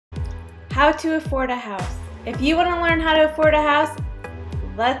how to afford a house. If you want to learn how to afford a house,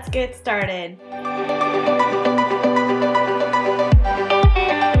 let's get started.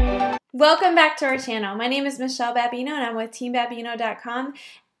 Welcome back to our channel. My name is Michelle Babbino and I'm with teambabbino.com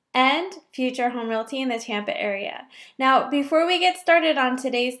and Future Home Realty in the Tampa area. Now, before we get started on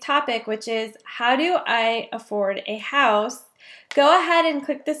today's topic, which is how do I afford a house, go ahead and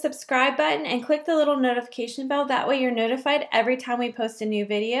click the subscribe button and click the little notification bell. That way you're notified every time we post a new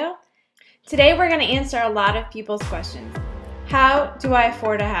video. Today we're going to answer a lot of people's questions. How do I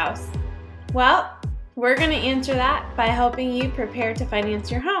afford a house? Well, we're going to answer that by helping you prepare to finance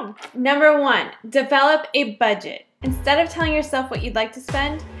your home. Number one, develop a budget. Instead of telling yourself what you'd like to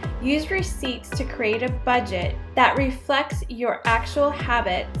spend, use receipts to create a budget that reflects your actual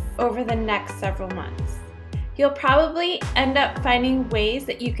habits over the next several months. You'll probably end up finding ways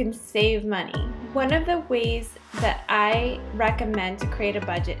that you can save money. One of the ways that I recommend to create a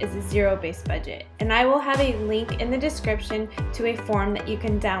budget is a zero-based budget, and I will have a link in the description to a form that you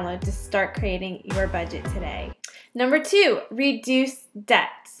can download to start creating your budget today. Number two, reduce debt.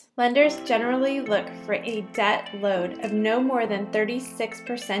 Lenders generally look for a debt load of no more than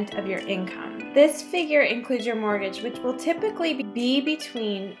 36% of your income. This figure includes your mortgage, which will typically be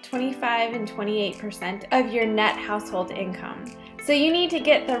between 25 and 28% of your net household income. So you need to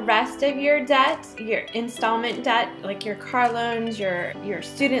get the rest of your debt, your installment debt, like your car loans, your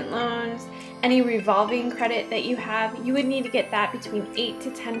student loans, any revolving credit that you have, you would need to get that between 8 to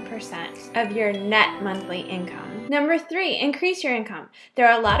 10% of your net monthly income. Number three, increase your income. There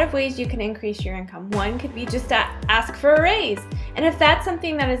are a lot of ways you can increase your income. One could be just to ask for a raise. And if that's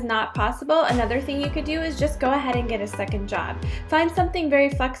something that is not possible, another thing you could do is just go ahead and get a second job. Find something very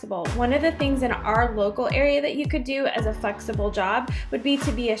flexible. One of the things in our local area that you could do as a flexible job would be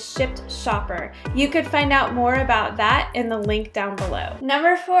to be a shipped shopper. You could find out more about that in the link down below.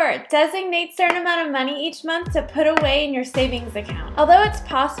 Number four, designate a certain amount of money each month to put away in your savings account. Although it's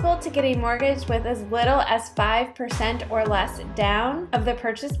possible to get a mortgage with as little as 5% or less down of the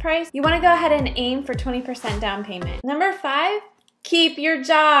purchase price, you want to go ahead and aim for 20% down payment. Number five, keep your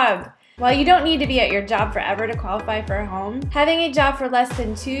job. While you don't need to be at your job forever to qualify for a home, having a job for less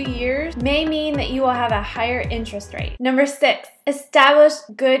than 2 years may mean that you will have a higher interest rate. Number six, establish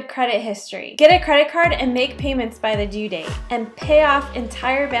good credit history. Get a credit card and make payments by the due date and pay off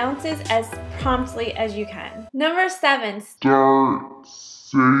entire balances as promptly as you can. Number seven, start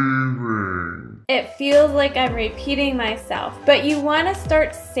saving. It feels like I'm repeating myself, but you want to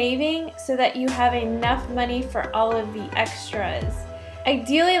start saving so that you have enough money for all of the extras.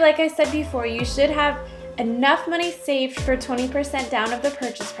 Ideally, like I said before, you should have enough money saved for 20% down of the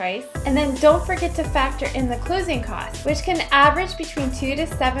purchase price, and then don't forget to factor in the closing costs, which can average between 2 to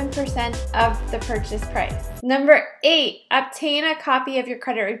 7% of the purchase price. Number eight, obtain a copy of your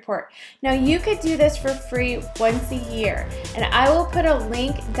credit report. Now you could do this for free once a year, and I will put a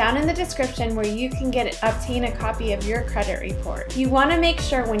link down in the description where you can obtain a copy of your credit report. You want to make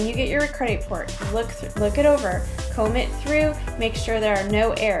sure when you get your credit report, look it over, comb it through, make sure there are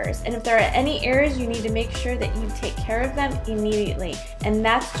no errors, and if there are any errors, you need to make sure that you take care of them immediately, and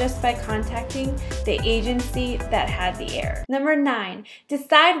that's just by contacting the agency that had the error. Number nine,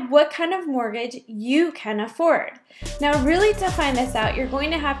 decide what kind of mortgage you can afford. Now, really to find this out, you're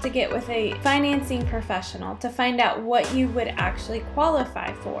going to have to get with a financing professional to find out what you would actually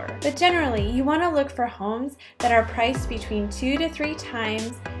qualify for. But generally, you want to look for homes that are priced between 2 to 3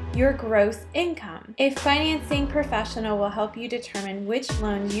 times your gross income. A financing professional will help you determine which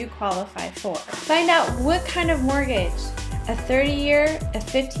loans you qualify for. Find out what kind of mortgage. A 30-year, a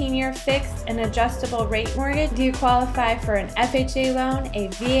 15-year fixed and adjustable rate mortgage? Do you qualify for an FHA loan, a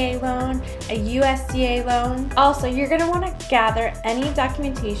VA loan, a USDA loan? Also, you're going to want to gather any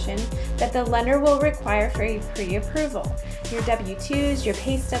documentation that the lender will require for a pre-approval. Your W-2s, your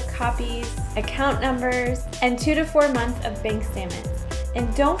pay stub copies, account numbers, and 2 to 4 months of bank statements.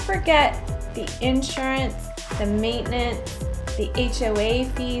 And don't forget the insurance, the maintenance, the HOA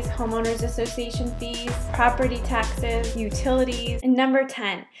fees, homeowners association fees, property taxes, utilities. And number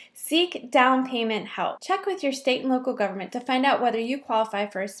 10, seek down payment help. Check with your state and local government to find out whether you qualify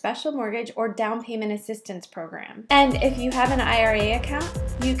for a special mortgage or down payment assistance program. And if you have an IRA account,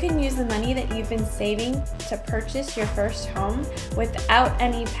 you can use the money that you've been saving to purchase your first home without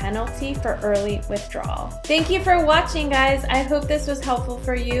any penalty for early withdrawal. Thank you for watching, guys. I hope this was helpful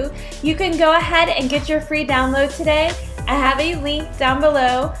for you. You can go ahead and get your free download today I have a link down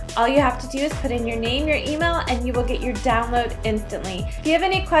below. All you have to do is put in your name, your email, and you will get your download instantly. If you have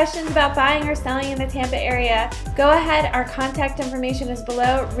any questions about buying or selling in the Tampa area, go ahead. Our contact information is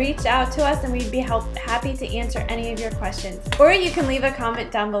below. Reach out to us and we'd be happy to answer any of your questions. Or you can leave a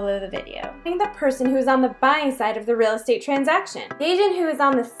comment down below the video. The person who is on the buying side of the real estate transaction. The agent who is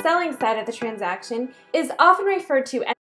on the selling side of the transaction is often referred to as